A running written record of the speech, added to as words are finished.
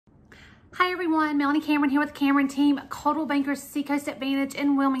Hi everyone, Melanie Cameron here with the Cameron team, Coldwell Bankers Seacoast Advantage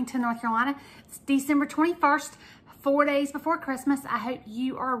in Wilmington, North Carolina. It's December 21st, 4 days before Christmas. I hope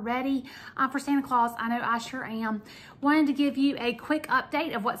you are ready for Santa Claus. I know I sure am. Wanted to give you a quick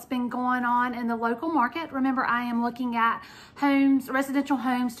update of what's been going on in the local market. Remember, I am looking at homes, residential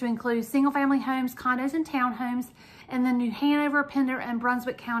homes to include single family homes, condos, and townhomes in the New Hanover, Pender, and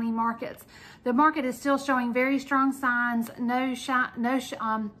Brunswick County markets. The market is still showing very strong signs,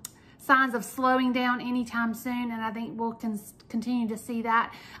 signs of slowing down anytime soon, and I think we'll continue to see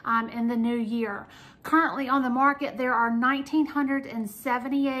that in the new year. Currently on the market, there are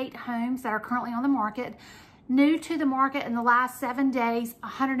 1,978 homes that are currently on the market. New to the market in the last 7 days,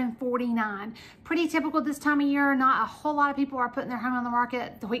 149. Pretty typical this time of year. Not a whole lot of people are putting their home on the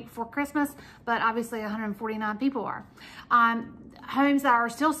market the week before Christmas, but obviously 149 people are. Homes that are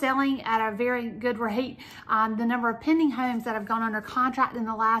still selling at a very good rate. The number of pending homes that have gone under contract in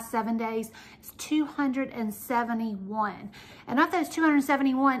the last 7 days is 271. And of those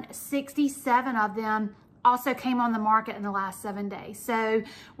 271, 67 of them also came on the market in the last 7 days. So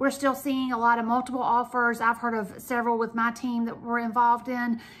we're still seeing a lot of multiple offers. I've heard of several with my team that we're involved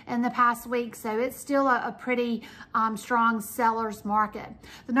in the past week. So it's still a pretty strong seller's market.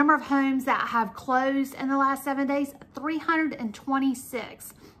 The number of homes that have closed in the last 7 days,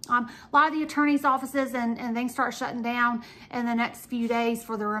 326. A lot of the attorney's offices and things start shutting down in the next few days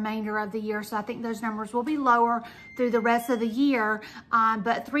for the remainder of the year. So I think those numbers will be lower through the rest of the year.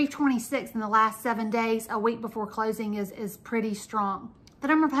 But 326 in the last 7 days, a week before closing, is pretty strong. The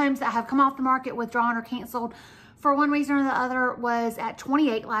number of homes that have come off the market, withdrawn, or canceled for one reason or the other was at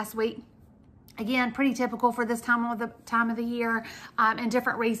 28 last week. Again, pretty typical for this time of the year, and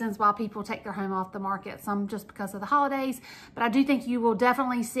different reasons why people take their home off the market. Some just because of the holidays, but I do think you will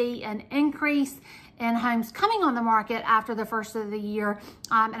definitely see an increase in homes coming on the market after the first of the year,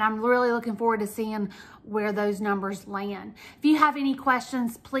 and I'm really looking forward to seeing where those numbers land. If you have any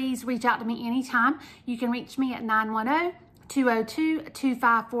questions, please reach out to me anytime. You can reach me at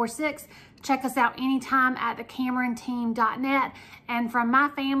 910-202-2546. Check us out anytime at thecameronteam.net. And from my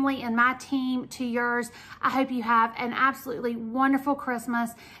family and my team to yours, I hope you have an absolutely wonderful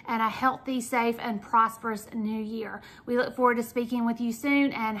Christmas and a healthy, safe, and prosperous new year. We look forward to speaking with you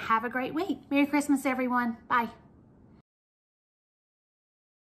soon, and have a great week. Merry Christmas, everyone. Bye.